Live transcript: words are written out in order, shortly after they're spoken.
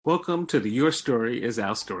Welcome to the Your Story is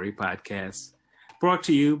Our Story podcast, brought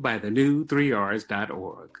to you by the new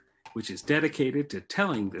 3rs.org, which is dedicated to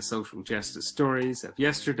telling the social justice stories of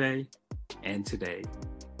yesterday and today.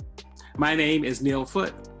 My name is Neil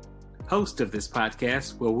Foote, host of this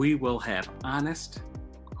podcast, where we will have honest,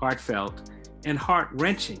 heartfelt, and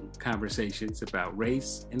heart-wrenching conversations about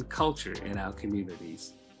race and culture in our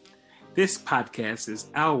communities. This podcast is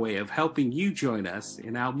our way of helping you join us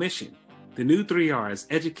in our mission. The new 3Rs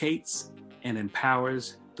educates and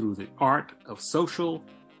empowers through the art of social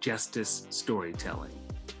justice storytelling,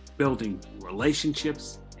 building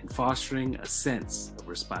relationships and fostering a sense of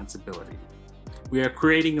responsibility. We are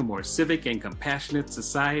creating a more civic and compassionate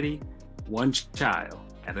society, one child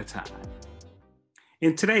at a time.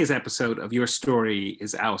 In today's episode of Your Story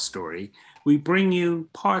is Our Story, we bring you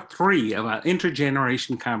part 3 of our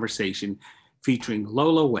intergeneration conversation featuring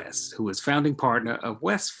Lola West, who is founding partner of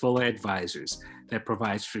West Fuller Advisors that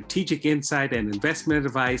provides strategic insight and investment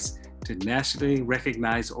advice to nationally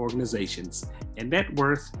recognized organizations and net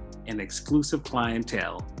worth and exclusive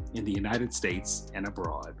clientele in the United States and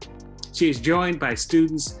abroad. She is joined by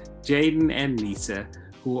students Jaden and Nisa,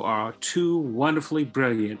 who are two wonderfully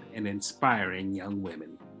brilliant and inspiring young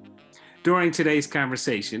women. During today's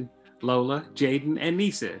conversation, Lola, Jaden, and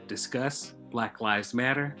Nisa discuss Black Lives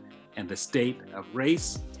Matter and the state of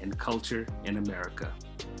race and culture in America.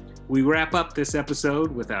 We wrap up this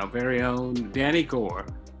episode with our very own Danny Gore,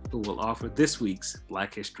 who will offer this week's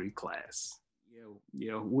Black History class.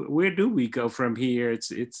 Where do we go from here?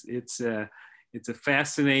 It's a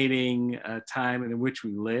fascinating time in which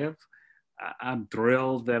we live. I'm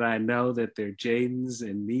thrilled that I know that there are Jadens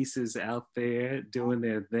and Nisas out there doing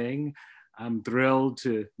their thing. I'm thrilled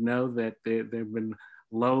to know that there have been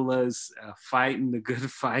Lola's fighting the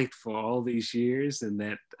good fight for all these years, and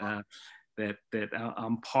that I'm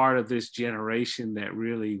part of this generation that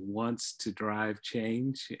really wants to drive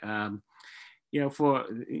change. And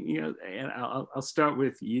I'll start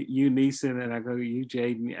with you, Nisa, and then I'll go to you,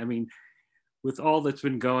 Jaden. I mean, with all that's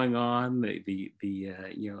been going on, the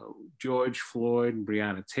George Floyd and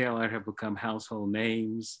Breonna Taylor have become household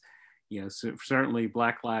names. Certainly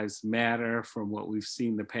Black Lives Matter, from what we've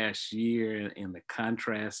seen the past year, and the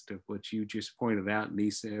contrast of what you just pointed out,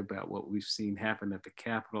 Nisa, about what we've seen happen at the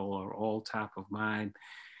Capitol, are all top of mind.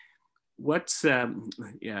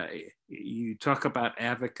 You talk about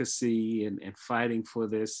advocacy and fighting for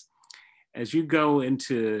this. As you go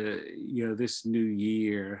into this new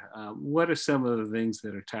year, what are some of the things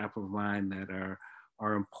that are top of mind that are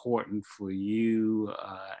important for you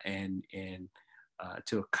and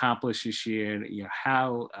to accomplish this year? And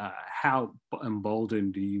how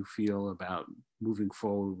emboldened do you feel about moving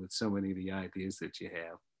forward with so many of the ideas that you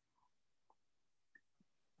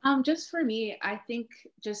have? Just for me, I think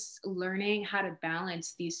just learning how to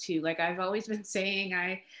balance these two. Like I've always been saying,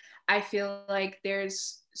 I feel like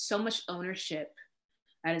there's so much ownership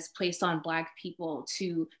that is placed on Black people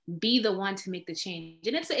to be the one to make the change.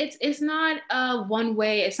 And it's not a one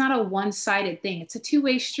way, it's not a one-sided thing. It's a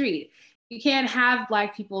two-way street. You can't have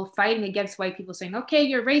Black people fighting against white people saying, okay,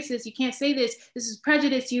 you're racist, you can't say this, this is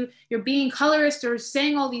prejudice, you're being colorist or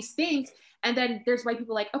saying all these things. And then there's white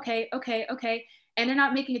people like, okay. And they're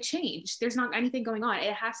not making a change. There's not anything going on.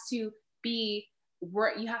 It has to be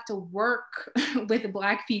work. You have to work with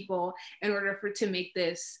Black people in order to make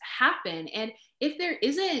this happen. And if there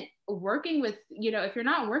isn't working with, if you're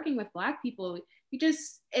not working with Black people,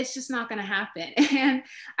 it's just not going to happen. And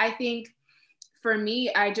I think for me,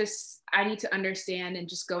 I need to understand, and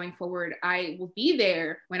just going forward, I will be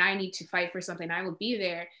there when I need to fight for something. I will be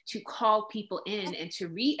there to call people in and to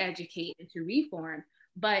re-educate and to reform.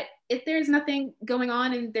 But if there's nothing going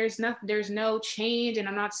on and there's no change, and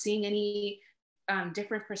I'm not seeing any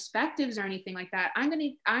different perspectives or anything like that, I'm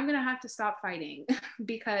gonna have to stop fighting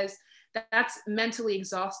because that's mentally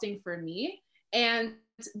exhausting for me. And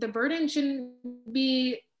the burden shouldn't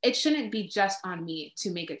be just on me to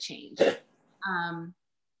make a change.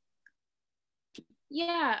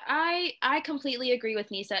 Yeah, I completely agree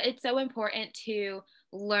with Nisa. It's so important to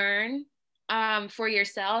learn for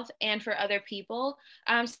yourself and for other people.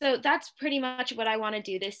 So that's pretty much what I want to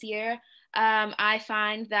do this year. I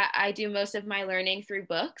find that I do most of my learning through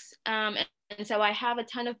books. And so I have a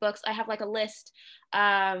ton of books. I have like a list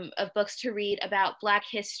of books to read about Black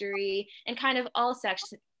history and kind of all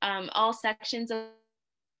sections of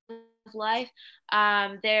life.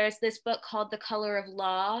 There's this book called The Color of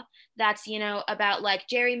Law that's, about like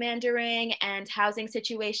gerrymandering and housing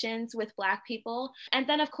situations with Black people. And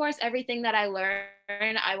then, of course, everything that I learn,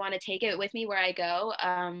 I want to take it with me where I go.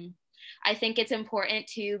 I think it's important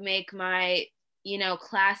to make my,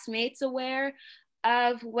 classmates aware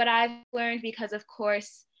of what I've learned, because of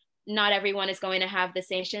course, not everyone is going to have the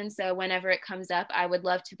same mission. So whenever it comes up, I would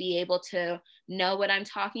love to be able to know what I'm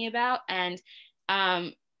talking about. And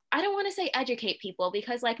I don't want to say educate people,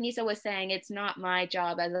 because like Nisa was saying, it's not my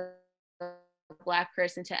job as a Black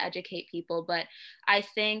person to educate people, but I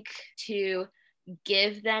think to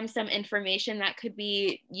give them some information that could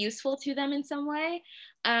be useful to them in some way.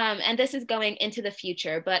 And this is going into the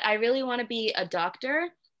future, but I really want to be a doctor.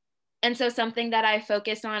 And so something that I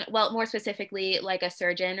focus on, well, more specifically, like a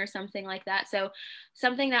surgeon or something like that. So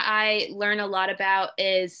something that I learn a lot about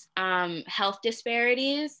is health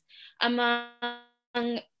disparities among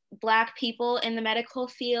Black people in the medical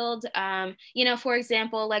field. You know, for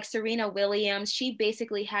example, like Serena Williams, she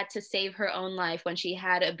basically had to save her own life when she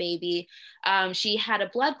had a baby. She had a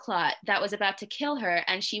blood clot that was about to kill her,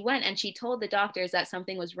 and she went and she told the doctors that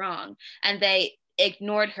something was wrong, and they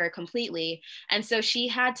ignored her completely. And so she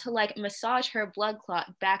had to like massage her blood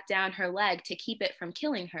clot back down her leg to keep it from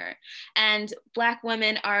killing her. And Black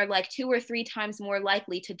women are like 2 or 3 times more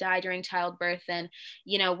likely to die during childbirth than,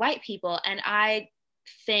 you know, white people. And I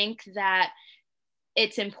think that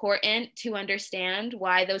it's important to understand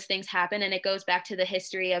why those things happen. And it goes back to the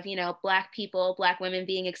history of, you know, Black people, Black women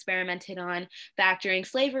being experimented on back during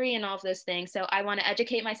slavery and all of those things. So I want to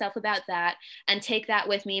educate myself about that and take that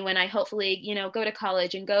with me when I hopefully, you know, go to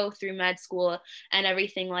college and go through med school and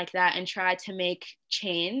everything like that, and try to make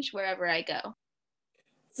change wherever I go.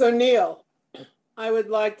 So Neil, I would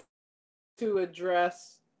like to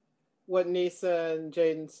address what Nisa and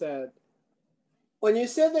Jaden said. When you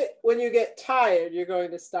said that when you get tired, you're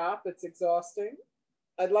going to stop, it's exhausting,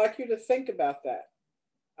 I'd like you to think about that.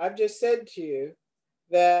 I've just said to you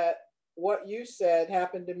that what you said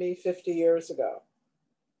happened to me 50 years ago.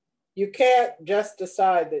 You can't just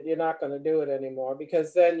decide that you're not going to do it anymore,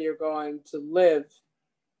 because then you're going to live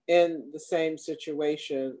in the same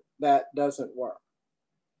situation that doesn't work.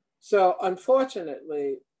 So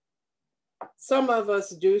unfortunately, some of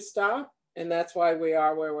us do stop, and that's why we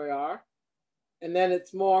are where we are. And then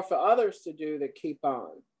it's more for others to do that keep on.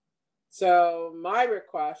 So my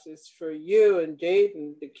request is for you and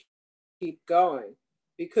Jaden to keep going,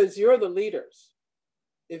 because you're the leaders.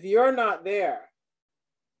 If you're not there,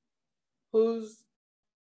 they're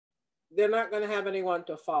not going to have anyone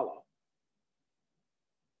to follow.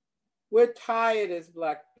 We're tired as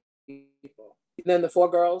Black people. Then the 4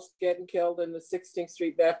 girls getting killed in the 16th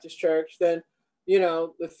Street Baptist Church. Then, you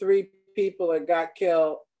know, the 3 people that got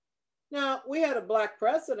killed. Now, we had a Black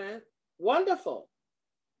president, wonderful,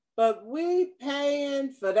 but we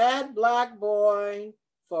paying for that Black boy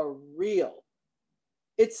for real.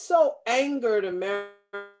 It's so angered America.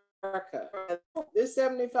 This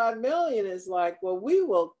 75 million is like, well, we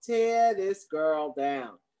will tear this girl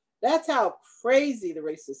down. That's how crazy the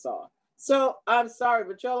racists are. So I'm sorry,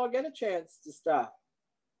 but y'all don't get a chance to stop.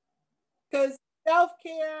 Because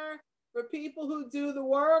self-care for people who do the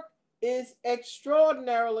work is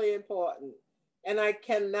extraordinarily important. And I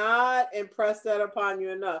cannot impress that upon you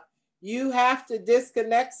enough. You have to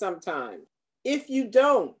disconnect sometimes. If you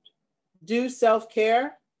don't do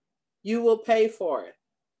self-care, you will pay for it.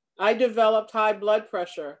 I developed high blood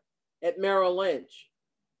pressure at Merrill Lynch.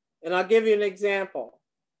 And I'll give you an example.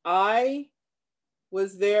 I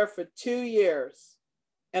was there for 2 years,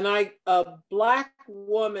 and a Black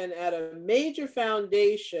woman at a major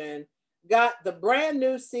foundation got the brand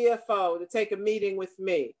new CFO to take a meeting with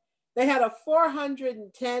me. They had a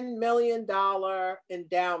 $410 million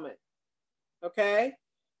endowment, okay?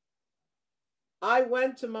 I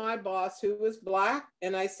went to my boss, who was Black,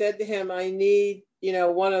 and I said to him, I need, you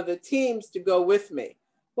know, one of the teams to go with me.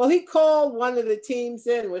 Well, he called one of the teams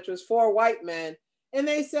in, which was 4 white men, and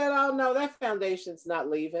they said, oh no, that foundation's not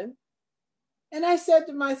leaving. And I said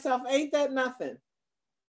to myself, ain't that nothing?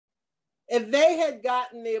 If they had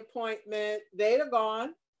gotten the appointment, they'd have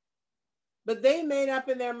gone. But they made up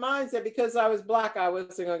in their minds that because I was Black, I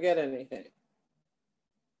wasn't going to get anything.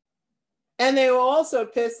 And they were also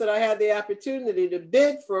pissed that I had the opportunity to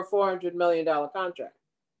bid for a $400 million contract.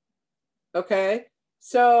 Okay?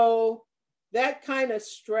 So that kind of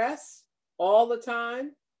stress all the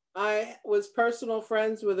time. I was personal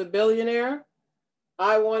friends with a billionaire.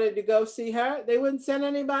 I wanted to go see her. They wouldn't send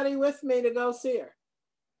anybody with me to go see her.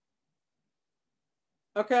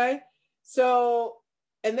 Okay? So,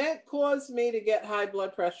 and that caused me to get high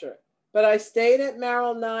blood pressure. But I stayed at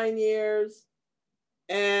Merrill 9 years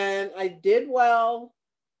and I did well.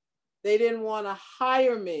 They didn't want to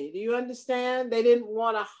hire me. Do you understand? They didn't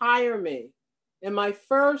want to hire me. And my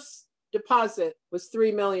first deposit was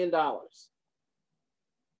 $3 million.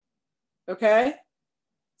 Okay?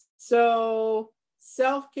 So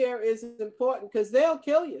self-care is important because they'll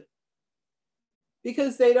kill you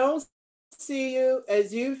because they don't see you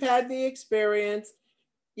as you've had the experience.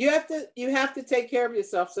 You have to take care of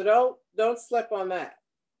yourself. So don't slip on that.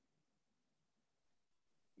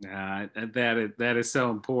 That is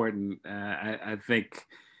so important. I think,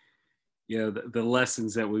 you know, the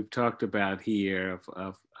lessons that we've talked about here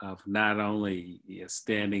of not only, you know,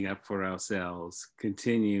 standing up for ourselves,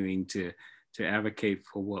 continuing to advocate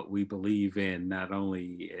for what we believe in, not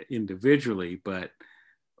only individually, but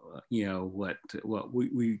you know, what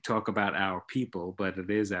we talk about our people, but it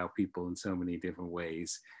is our people in so many different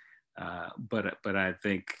ways. But I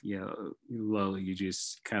think, you know, Lola, you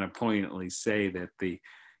just kind of poignantly say that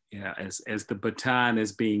as the baton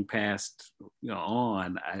is being passed, you know,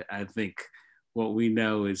 on, I think what we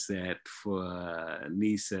know is that for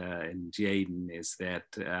Nisa and Jaden is that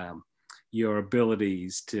your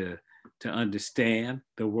abilities to understand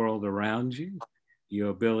the world around you, your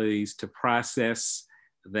abilities to process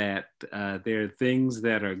that there are things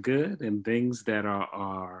that are good and things that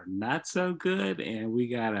are not so good, and we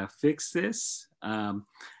gotta fix this.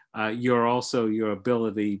 You're also your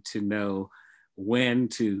ability to know when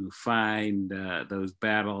to find those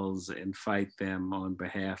battles and fight them on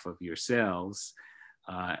behalf of yourselves,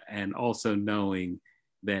 and also knowing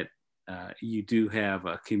that you do have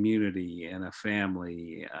a community and a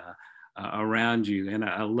family around you and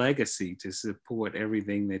a legacy to support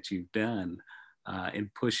everything that you've done in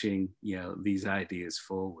pushing, you know, these ideas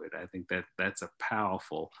forward. I think that that's a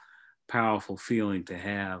powerful feeling to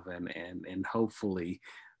have, and hopefully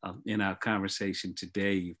in our conversation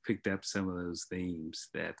today, you've picked up some of those themes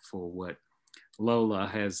that for what Lola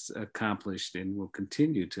has accomplished and will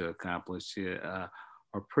continue to accomplish are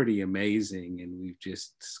pretty amazing, and we've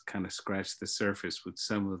just kind of scratched the surface with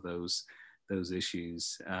some of those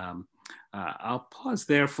issues. I'll pause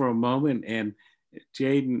there for a moment, and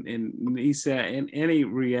Jaden and Nisa, and any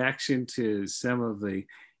reaction to some of the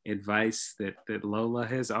advice that Lola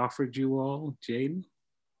has offered you all? Jaden?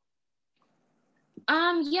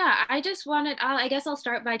 Yeah, I guess I'll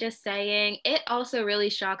start by just saying it also really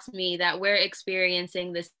shocks me that we're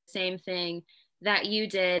experiencing the same thing that you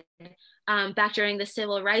did back during the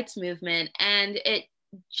civil rights movement. And it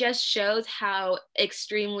just shows how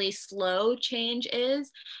extremely slow change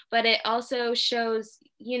is, but it also shows,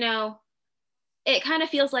 you know, it kind of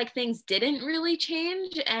feels like things didn't really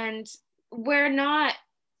change, and we're not,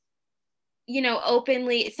 you know,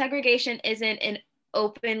 segregation isn't an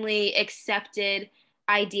openly accepted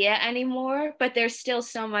idea anymore, but there's still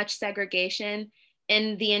so much segregation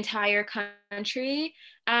in the entire country.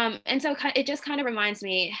 And so it just kind of reminds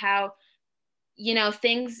me how, you know,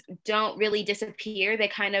 things don't really disappear. They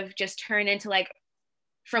kind of just turn into like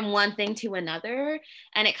from one thing to another,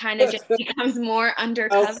 and it kind of just becomes more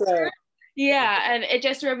undercover. Yeah, and it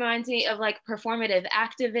just reminds me of like performative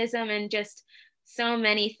activism and just so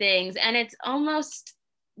many things. And it's almost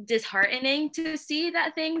disheartening to see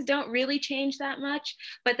that things don't really change that much,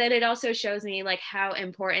 but that it also shows me like how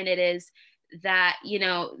important it is that, you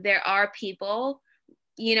know, there are people,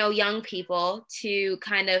 you know, young people to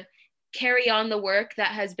kind of carry on the work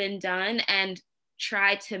that has been done and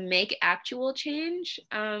try to make actual change.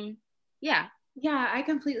 Yeah, I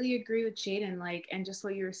completely agree with Jaden, like, and just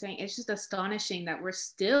what you were saying, it's just astonishing that we're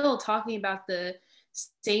still talking about the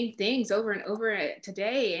same things over and over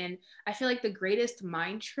today. And I feel like the greatest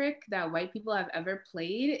mind trick that white people have ever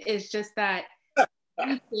played is just that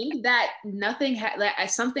you think that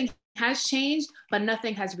something has changed, but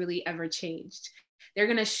nothing has really ever changed. They're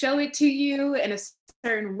going to show it to you in a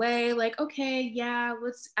certain way, like, okay, yeah,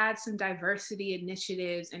 let's add some diversity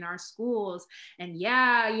initiatives in our schools. And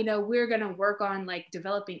yeah, you know, we're going to work on like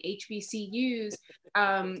developing HBCUs.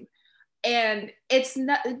 And it's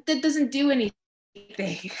not, that doesn't do anything.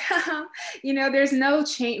 You know, there's no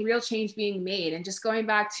real change being made. And just going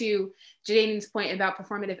back to Jaden's point about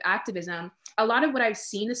performative activism, a lot of what I've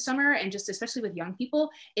seen this summer, and just especially with young people,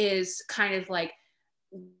 is kind of like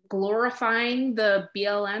glorifying the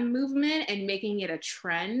BLM movement and making it a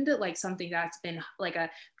trend, like something that's been like a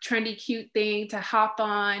trendy, cute thing to hop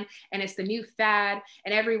on, and it's the new fad,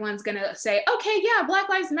 and everyone's gonna say, okay, yeah, Black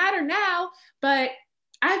Lives Matter now. But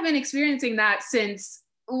I've been experiencing that since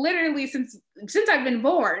I've been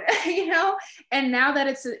born, you know, and now that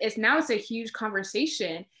it's a huge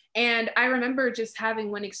conversation. And I remember just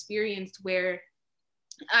having one experience where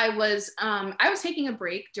I was taking a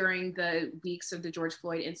break during the weeks of the George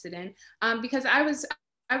Floyd incident, because I was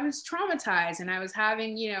traumatized, and I was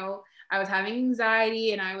having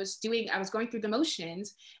anxiety, and I was going through the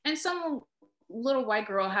motions, and someone little white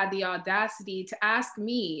girl had the audacity to ask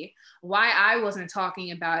me why I wasn't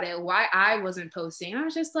talking about it, why I wasn't posting. And I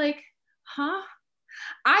was just like, huh?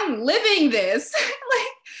 I'm living this. Like,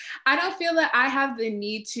 I don't feel that I have the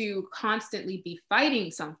need to constantly be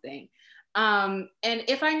fighting something. And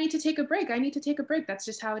if I need to take a break, I need to take a break. That's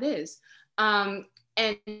just how it is. And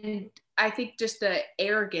I think just the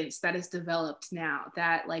arrogance that is developed now,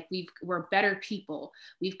 that like we're better people,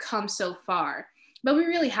 we've come so far, but we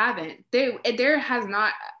really haven't. There has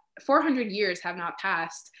not, 400 years have not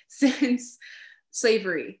passed since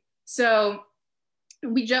slavery. So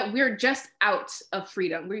we're just out of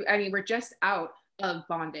freedom. We're just out of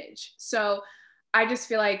bondage. So I just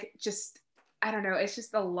feel like I don't know, it's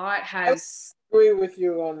just a lot has. I agree with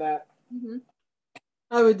you on that. Mm-hmm.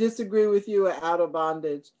 I would disagree with you out of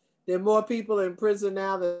bondage. There are more people in prison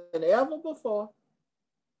now than ever before.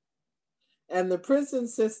 And the prison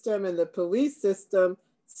system and the police system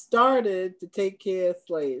started to take care of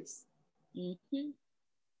slaves. Mm-hmm.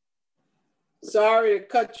 Sorry to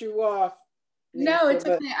cut you off, Nisa, No, it's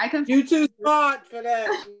okay. I can. You too smart for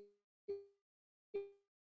that.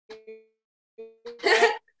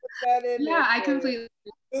 Yeah, I completely.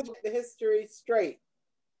 The history straight.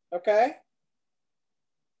 Okay?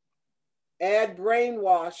 Add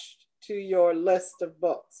Brainwashed to your list of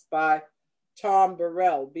books by Tom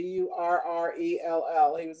Burrell, Burrell.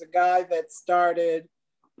 He was a guy that started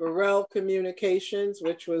Burrell Communications,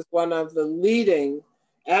 which was one of the leading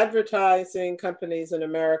advertising companies in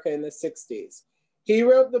America in the 60s. He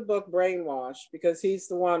wrote the book Brainwashed because he's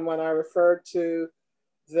the one, when I referred to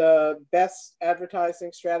the best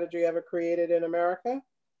advertising strategy ever created in America,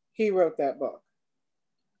 he wrote that book.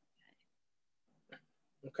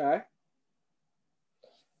 Okay.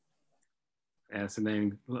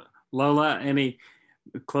 Fascinating. Lola, any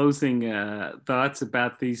closing thoughts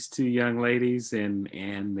about these two young ladies and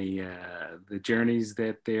the journeys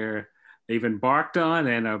that they've embarked on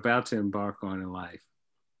and are about to embark on in life?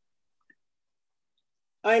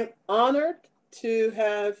 I'm honored to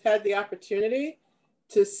have had the opportunity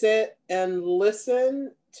to sit and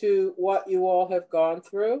listen to what you all have gone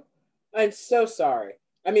through. I'm so sorry.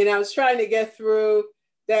 I mean, I was trying to get through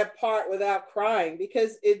that part without crying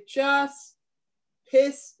because it just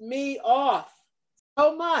pissed me off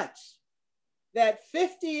so much that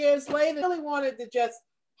 50 years later, I really wanted to just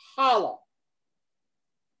holler.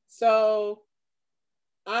 So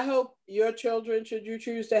I hope your children, should you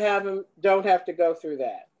choose to have them, don't have to go through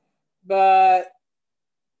that. But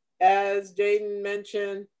as Jaden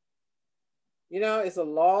mentioned, you know, it's a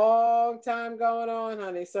long time going on,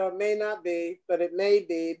 honey. So it may not be, but it may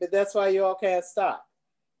be. But that's why you all can't stop.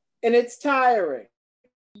 And it's tiring.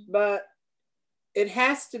 But it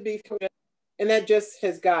has to be, and that just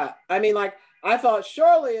has got. I mean, like, I thought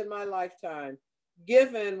surely in my lifetime,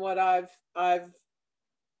 given what I've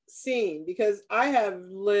seen, because I have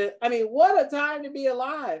lived, I mean, what a time to be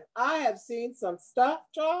alive. I have seen some stuff,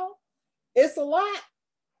 y'all. It's a lot.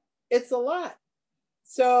 It's a lot.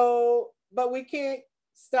 So, but we can't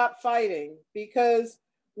stop fighting, because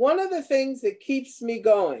one of the things that keeps me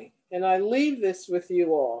going, and I leave this with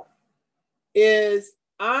you all, is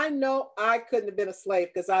I know I couldn't have been a slave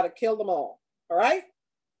because I'd have killed them all right?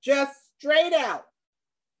 Just straight out.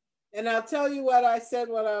 And I'll tell you what I said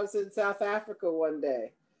when I was in South Africa one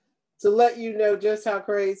day to let you know just how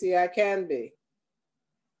crazy I can be.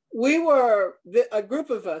 We were a group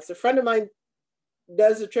of us, a friend of mine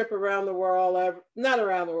does a trip around the world, not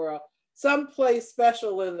around the world, someplace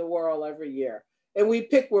special in the world every year. And we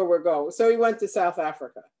pick where we're going. So we went to South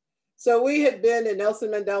Africa. So we had been in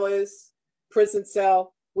Nelson Mandela's prison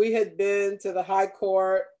cell. We had been to the High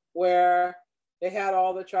Court where they had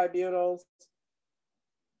all the tribunals.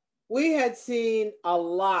 We had seen a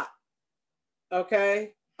lot,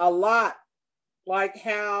 okay? A lot, like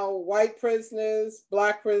how white prisoners,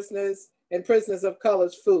 Black prisoners, and prisoners of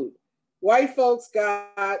color's food. White folks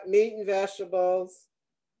got meat and vegetables.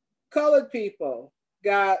 Colored people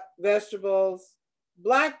got vegetables.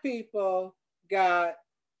 Black people got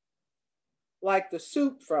like the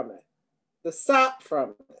soup from it, the sop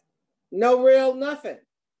from it. No real nothing,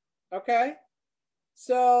 okay?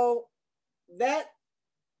 So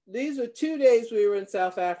these were 2 days we were in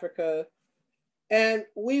South Africa, and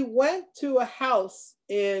we went to a house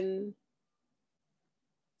in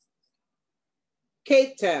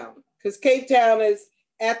Cape Town, because Cape Town is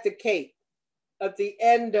at the Cape, at the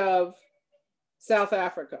end of South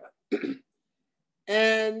Africa.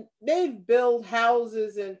 And they've built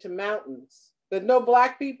houses into mountains, but no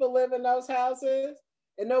Black people live in those houses,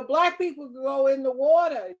 and no Black people go in the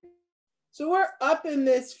water. So we're up in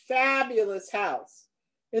this fabulous house,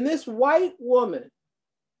 and this white woman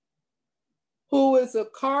who is a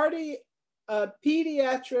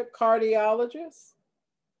pediatric cardiologist,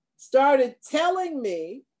 started telling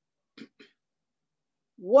me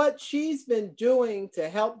what she's been doing to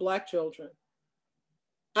help Black children.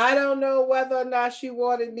 I don't know whether or not she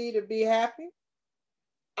wanted me to be happy.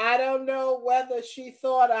 I don't know whether she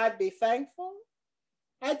thought I'd be thankful.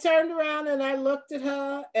 I turned around and I looked at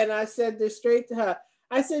her and I said this straight to her.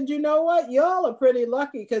 I said, you know what? Y'all are pretty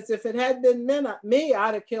lucky, because if it had been me,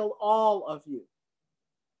 I'd have killed all of you.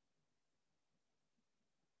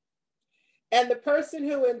 And the person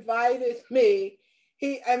who invited me,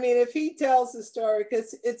 if he tells the story,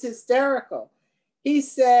 because it's hysterical. He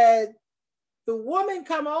said, the woman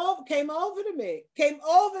came over to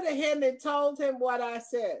him and told him what I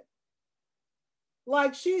said.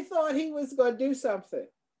 Like she thought he was going to do something.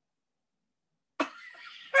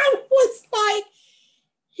 I was like,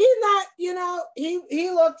 he's not, he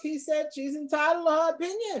looked, he said, she's entitled to her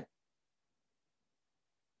opinion.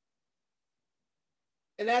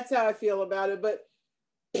 And that's how I feel about it. But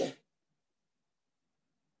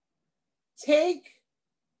take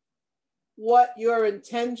what your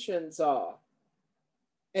intentions are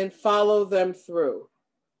and follow them through.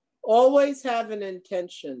 Always have an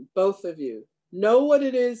intention, both of you. Know what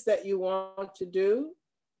it is that you want to do.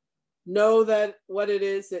 Know that what it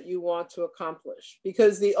is that you want to accomplish.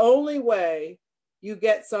 Because the only way you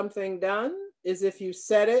get something done is if you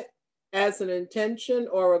set it as an intention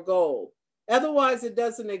or a goal. Otherwise, it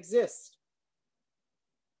doesn't exist.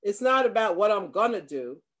 It's not about what I'm going to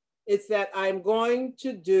do. It's that I'm going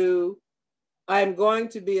to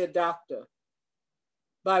be a doctor.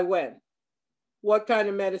 By when? What kind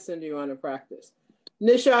of medicine do you want to practice?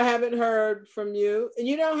 Nisha, I haven't heard from you. And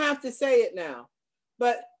you don't have to say it now,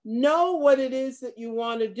 but know what it is that you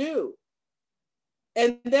want to do.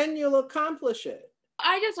 And then you'll accomplish it.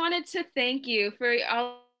 I just wanted to thank you for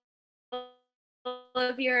all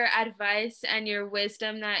of your advice and your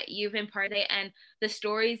wisdom that you've imparted and the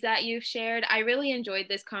stories that you've shared. I really enjoyed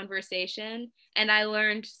this conversation and I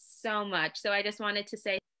learned so much. So I just wanted to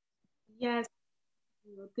say, yes.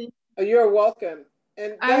 You're welcome.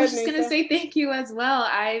 And I was just gonna say thank you as well.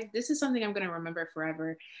 This is something I'm gonna remember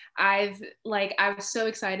forever. I was so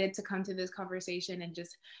excited to come to this conversation and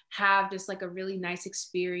just have just like a really nice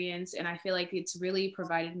experience. And I feel like it's really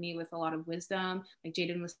provided me with a lot of wisdom, like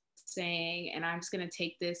Jaden was saying, and I'm just gonna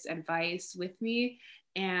take this advice with me.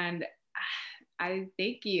 And I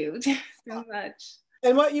thank you so much.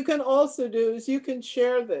 And what you can also do is you can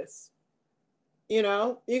share this. You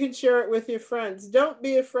can share it with your friends. Don't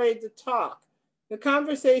be afraid to talk. The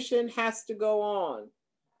conversation has to go on.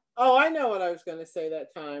 Oh, I know what I was going to say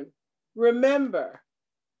that time. Remember,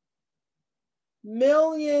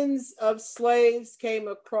 millions of slaves came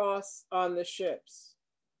across on the ships.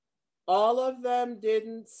 All of them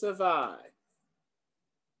didn't survive.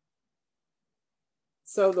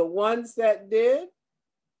 So the ones that did,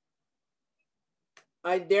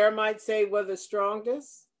 I might say, were the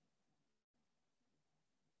strongest.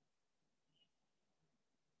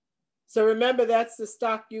 So remember, that's the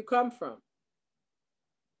stock you come from.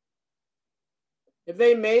 If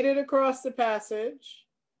they made it across the passage,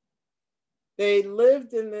 they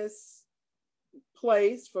lived in this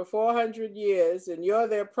place for 400 years, and you're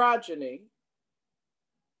their progeny,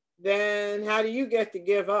 then how do you get to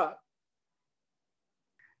give up?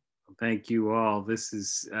 Thank you all. This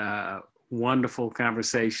is a wonderful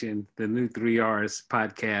conversation. The New 3Rs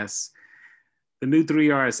podcast. The New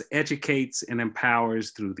 3Rs educates and empowers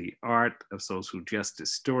through the art of social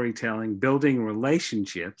justice storytelling, building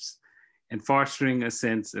relationships, and fostering a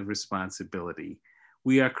sense of responsibility.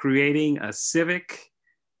 We are creating a civic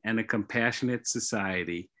and a compassionate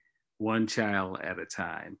society, one child at a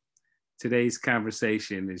time. Today's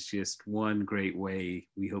conversation is just one great way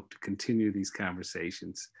we hope to continue these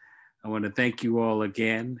conversations. I want to thank you all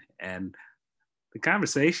again, and the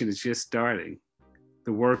conversation is just starting.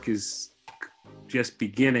 The work is just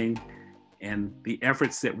beginning, and the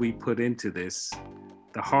efforts that we put into this,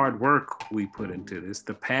 the hard work we put into this,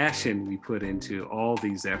 the passion we put into all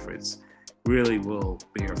these efforts really will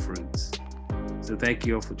bear fruits. So thank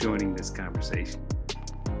you all for joining this conversation.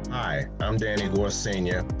 Hi, I'm Danny Gore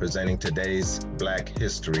Sr., presenting today's Black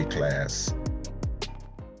History class.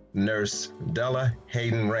 Nurse Della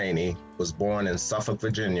Hayden Rainey was born in Suffolk,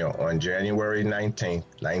 Virginia on January 19,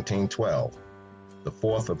 1912. The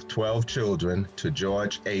fourth of 12 children to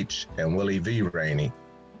George H. and Willie V. Rainey.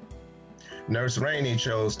 Nurse Rainey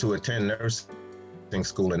chose to attend nursing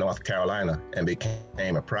school in North Carolina and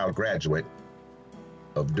became a proud graduate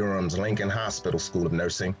of Durham's Lincoln Hospital School of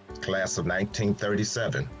Nursing, class of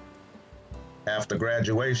 1937. After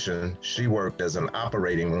graduation, she worked as an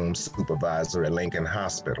operating room supervisor at Lincoln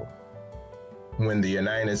Hospital. When the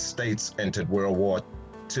United States entered World War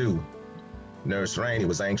II, Nurse Rainey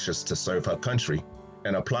was anxious to serve her country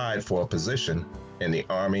and applied for a position in the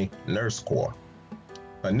Army Nurse Corps.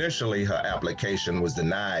 Initially, her application was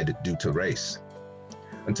denied due to race.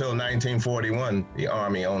 Until 1941, the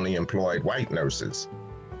Army only employed white nurses.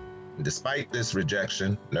 Despite this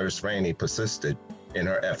rejection, Nurse Rainey persisted in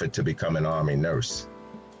her effort to become an Army nurse.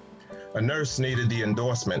 A nurse needed the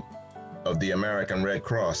endorsement of the American Red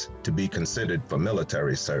Cross to be considered for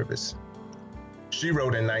military service. She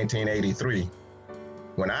wrote in 1983,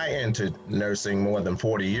 "When I entered nursing more than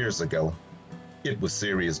 40 years ago, it was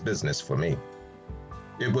serious business for me.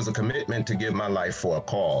 It was a commitment to give my life for a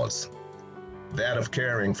cause, that of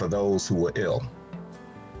caring for those who were ill.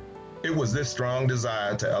 It was this strong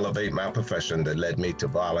desire to elevate my profession that led me to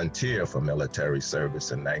volunteer for military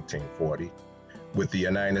service in 1940 with the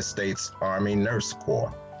United States Army Nurse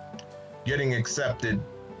Corps. Getting accepted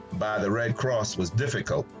by the Red Cross was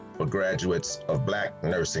difficult for graduates of Black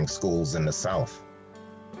nursing schools in the South.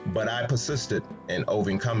 But I persisted in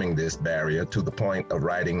overcoming this barrier to the point of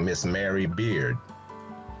writing Miss Mary Beard,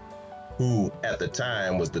 who at the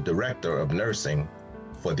time was the director of nursing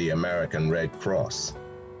for the American Red Cross,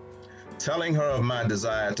 telling her of my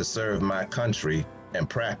desire to serve my country and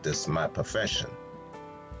practice my profession.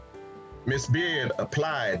 Miss Beard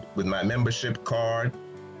applied with my membership card,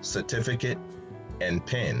 certificate, and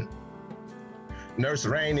pen. Nurse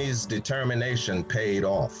Rainey's determination paid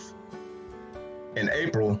off. In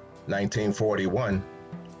April 1941,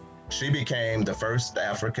 she became the first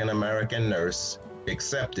African-American nurse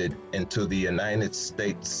accepted into the United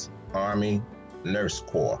States Army Nurse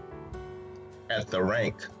Corps at the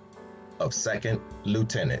rank of second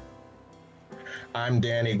lieutenant. I'm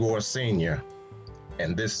Danny Gore Sr.,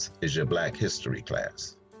 and this is your Black History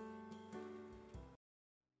class.